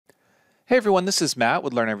Hey everyone, this is Matt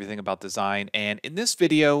with Learn Everything About Design, and in this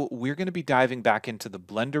video, we're going to be diving back into the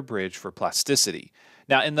Blender Bridge for Plasticity.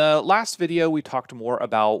 Now, in the last video, we talked more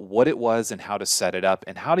about what it was and how to set it up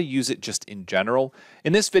and how to use it just in general.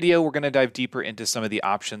 In this video, we're going to dive deeper into some of the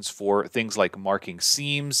options for things like marking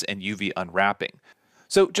seams and UV unwrapping.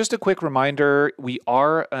 So just a quick reminder, we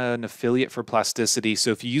are an affiliate for Plasticity,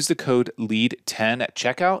 so if you use the code LEAD10 at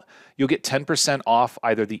checkout, you'll get 10% off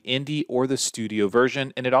either the indie or the studio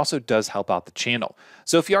version, and it also does help out the channel.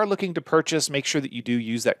 So if you are looking to purchase, make sure that you do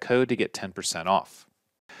use that code to get 10% off.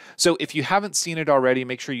 So if you haven't seen it already,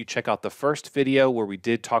 make sure you check out the first video where we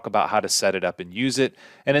did talk about how to set it up and use it,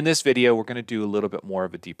 and in this video, we're going to do a little bit more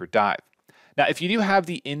of a deeper dive. Now, if you do have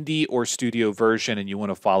the indie or studio version and you want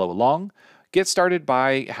to follow along, get started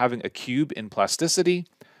by having a cube in Plasticity.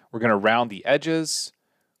 We're going to round the edges.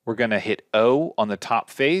 We're going to hit O on the top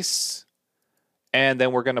face. And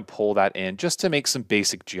then we're going to pull that in just to make some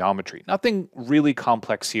basic geometry. Nothing really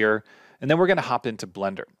complex here. And then we're going to hop into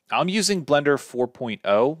Blender. I'm using Blender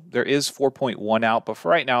 4.0. There is 4.1 out, but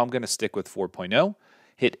for right now, I'm going to stick with 4.0.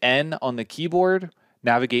 Hit N on the keyboard,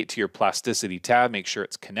 navigate to your Plasticity tab, make sure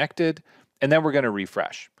it's connected, and then we're going to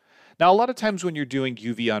refresh. Now, a lot of times when you're doing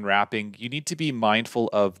UV unwrapping, you need to be mindful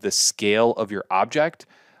of the scale of your object.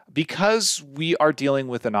 Because we are dealing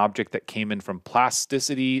with an object that came in from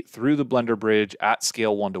Plasticity through the Blender Bridge at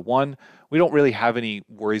scale 1:1, we don't really have any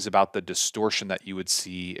worries about the distortion that you would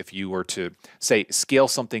see if you were to, say, scale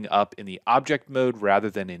something up in the object mode rather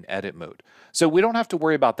than in edit mode. So we don't have to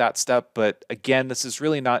worry about that step, but again, this is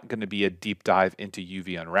really not going to be a deep dive into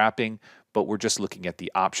UV unwrapping, but we're just looking at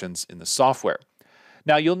the options in the software.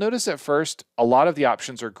 Now, you'll notice at first, a lot of the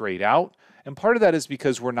options are grayed out, and part of that is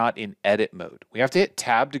because we're not in edit mode. We have to hit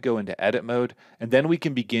tab to go into edit mode, and then we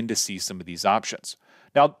can begin to see some of these options.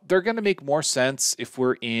 Now, they're going to make more sense if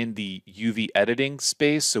we're in the UV editing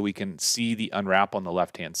space so we can see the unwrap on the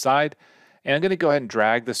left-hand side. And I'm going to go ahead and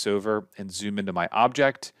drag this over and zoom into my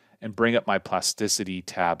object and bring up my Plasticity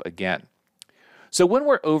tab again. So when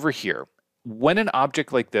we're over here, when an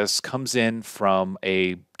object like this comes in from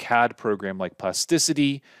a CAD program like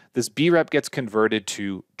Plasticity, this B-rep gets converted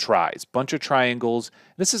to tries, bunch of triangles.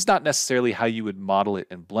 This is not necessarily how you would model it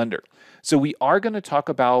in Blender. So we are going to talk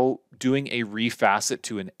about doing a refacet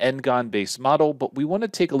to an n-gon-based model, but we want to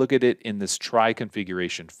take a look at it in this try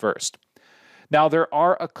configuration first. Now, there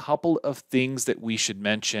are a couple of things that we should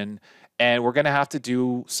mention, and we're going to have to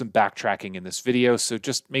do some backtracking in this video, so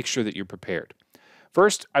just make sure that you're prepared.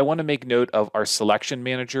 First, I want to make note of our selection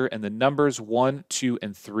manager and the numbers 1, 2,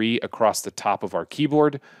 and 3 across the top of our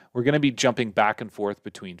keyboard. We're going to be jumping back and forth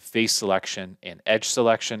between face selection and edge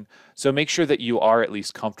selection, so make sure that you are at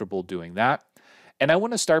least comfortable doing that. And I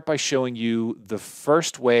want to start by showing you the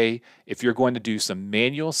first way, if you're going to do some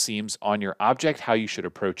manual seams on your object, how you should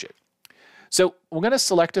approach it. So we're going to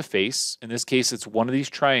select a face. In this case, it's one of these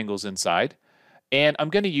triangles inside. And I'm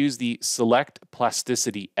going to use the Select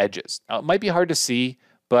Plasticity Edges. Now, it might be hard to see,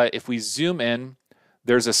 but if we zoom in,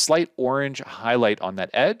 there's a slight orange highlight on that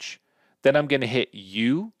edge. Then I'm going to hit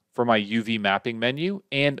U for my UV mapping menu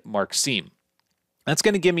and Mark Seam. That's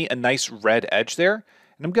going to give me a nice red edge there.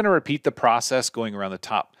 And I'm going to repeat the process going around the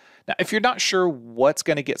top. Now, if you're not sure what's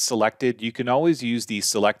going to get selected, you can always use the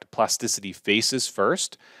Select Plasticity Faces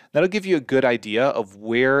first. That'll give you a good idea of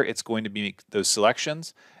where it's going to make those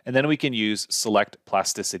selections. And then we can use Select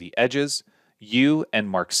Plasticity Edges, U, and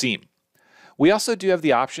Mark Seam. We also do have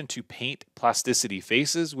the option to paint Plasticity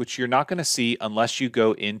Faces, which you're not going to see unless you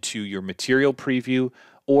go into your material preview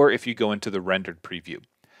or if you go into the rendered preview.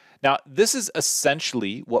 Now, this is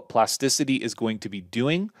essentially what Plasticity is going to be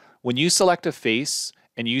doing when you select a face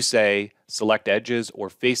and you say select edges or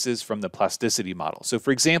faces from the Plasticity model. So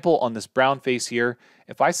for example, on this brown face here,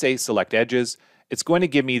 if I say select edges, it's going to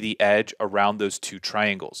give me the edge around those two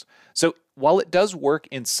triangles. So while it does work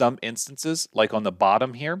in some instances, like on the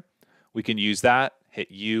bottom here, we can use that,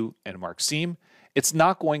 hit U and Mark Seam. It's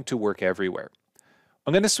not going to work everywhere.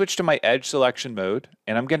 I'm going to switch to my edge selection mode,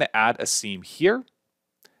 and I'm going to add a seam here,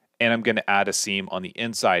 and I'm going to add a seam on the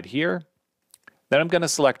inside here. Then I'm going to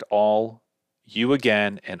select all, U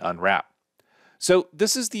again, and unwrap. So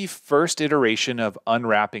this is the first iteration of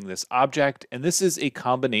unwrapping this object, and this is a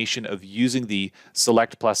combination of using the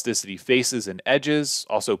Select Plasticity Faces and Edges,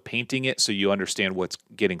 also painting it so you understand what's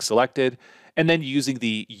getting selected, and then using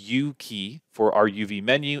the U key for our UV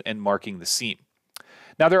menu and marking the seam.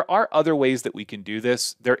 Now, there are other ways that we can do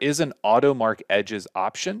this. There is an Auto Mark Edges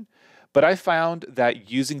option, but I found that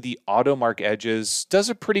using the Auto Mark Edges does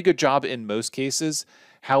a pretty good job in most cases.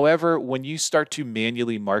 However, when you start to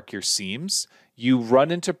manually mark your seams, you run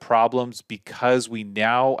into problems because we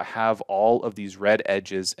now have all of these red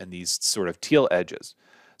edges and these sort of teal edges.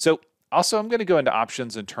 So also I'm going to go into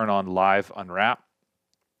options and turn on live unwrap.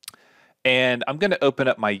 And I'm going to open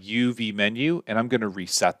up my UV menu and I'm going to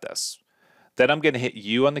reset this. Then I'm going to hit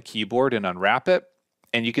U on the keyboard and unwrap it.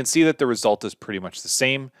 And you can see that the result is pretty much the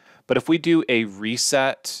same. But if we do a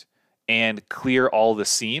reset and clear all the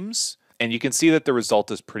seams, and you can see that the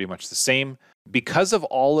result is pretty much the same. Because of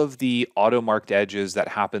all of the auto-marked edges that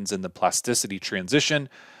happens in the plasticity transition,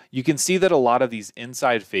 you can see that a lot of these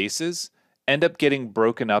inside faces end up getting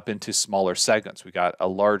broken up into smaller segments. We got a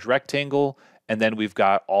large rectangle, and then we've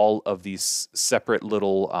got all of these separate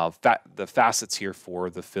little the facets here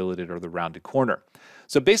for the filleted or the rounded corner.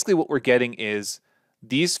 So basically what we're getting is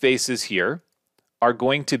these faces here are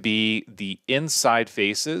going to be the inside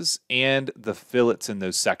faces and the fillets in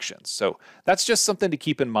those sections. So that's just something to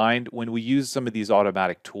keep in mind when we use some of these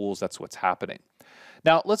automatic tools. That's what's happening.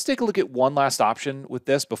 Now let's take a look at one last option with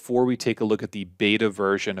this before we take a look at the beta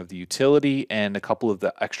version of the utility and a couple of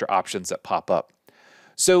the extra options that pop up.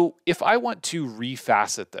 So if I want to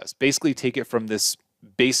refacet this, basically take it from this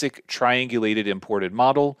basic triangulated imported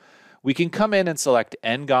model, we can come in and select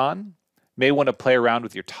N-Gon. May want to play around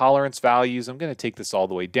with your tolerance values. I'm going to take this all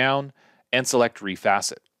the way down and select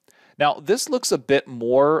refacet. Now this looks a bit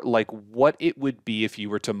more like what it would be if you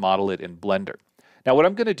were to model it in Blender. Now what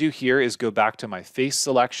I'm going to do here is go back to my face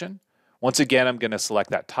selection. Once again, I'm going to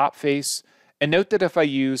select that top face. And note that if I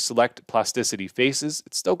use select plasticity faces,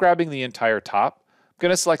 it's still grabbing the entire top. I'm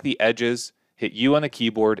going to select the edges, hit U on the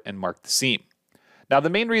keyboard, and mark the seam. Now the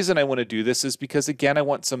main reason I want to do this is because, again, I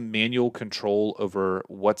want some manual control over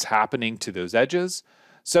what's happening to those edges.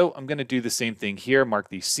 So I'm going to do the same thing here, mark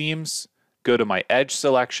these seams, go to my edge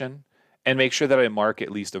selection, and make sure that I mark at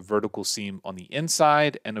least a vertical seam on the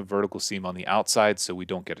inside and a vertical seam on the outside so we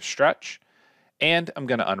don't get a stretch. And I'm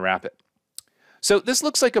going to unwrap it. So this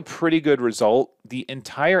looks like a pretty good result. The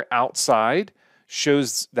entire outside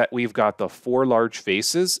shows that we've got the 4 large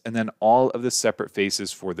faces and then all of the separate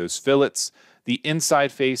faces for those fillets. The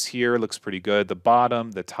inside face here looks pretty good. The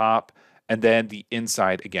bottom, the top, and then the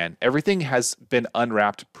inside again. Everything has been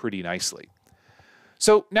unwrapped pretty nicely.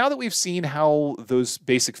 So now that we've seen how those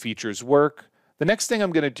basic features work, the next thing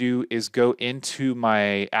I'm going to do is go into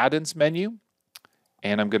my add-ins menu,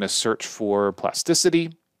 and I'm going to search for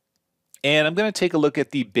plasticity, and I'm going to take a look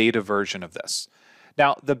at the beta version of this.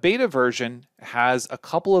 Now, the beta version has a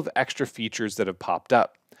couple of extra features that have popped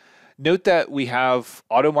up. Note that we have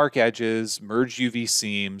auto mark edges, merge UV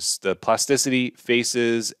seams, the plasticity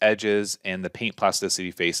faces, edges, and the paint plasticity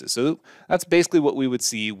faces. So that's basically what we would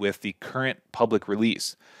see with the current public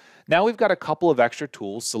release. Now we've got a couple of extra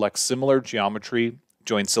tools: select similar geometry,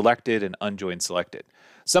 join selected, and unjoin selected.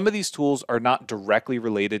 Some of these tools are not directly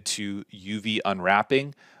related to UV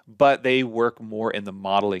unwrapping, but they work more in the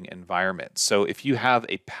modeling environment. So if you have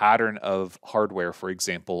a pattern of hardware, for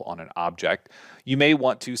example, on an object, you may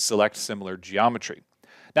want to select similar geometry.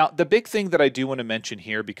 Now, the big thing that I do want to mention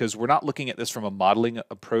here, because we're not looking at this from a modeling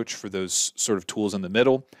approach for those sort of tools in the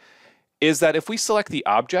middle, is that if we select the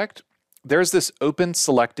object, there's this open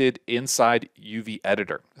selected inside UV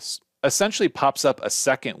editor. This essentially pops up a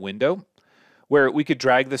second window where we could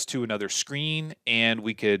drag this to another screen and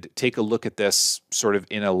we could take a look at this sort of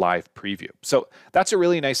in a live preview. So that's a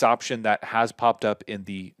really nice option that has popped up in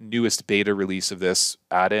the newest beta release of this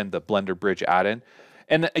add-in, the Blender Bridge add-in.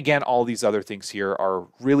 And again, all these other things here are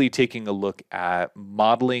really taking a look at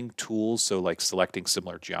modeling tools, so like selecting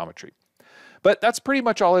similar geometry. But that's pretty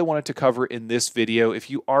much all I wanted to cover in this video.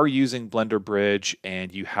 If you are using Blender Bridge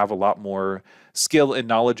and you have a lot more skill and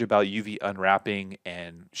knowledge about UV unwrapping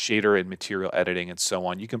and shader and material editing and so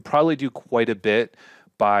on, you can probably do quite a bit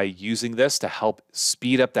by using this to help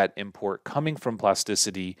speed up that import coming from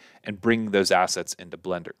Plasticity and bringing those assets into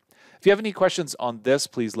Blender. If you have any questions on this,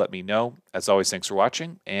 please let me know. As always, thanks for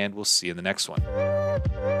watching, and we'll see you in the next one.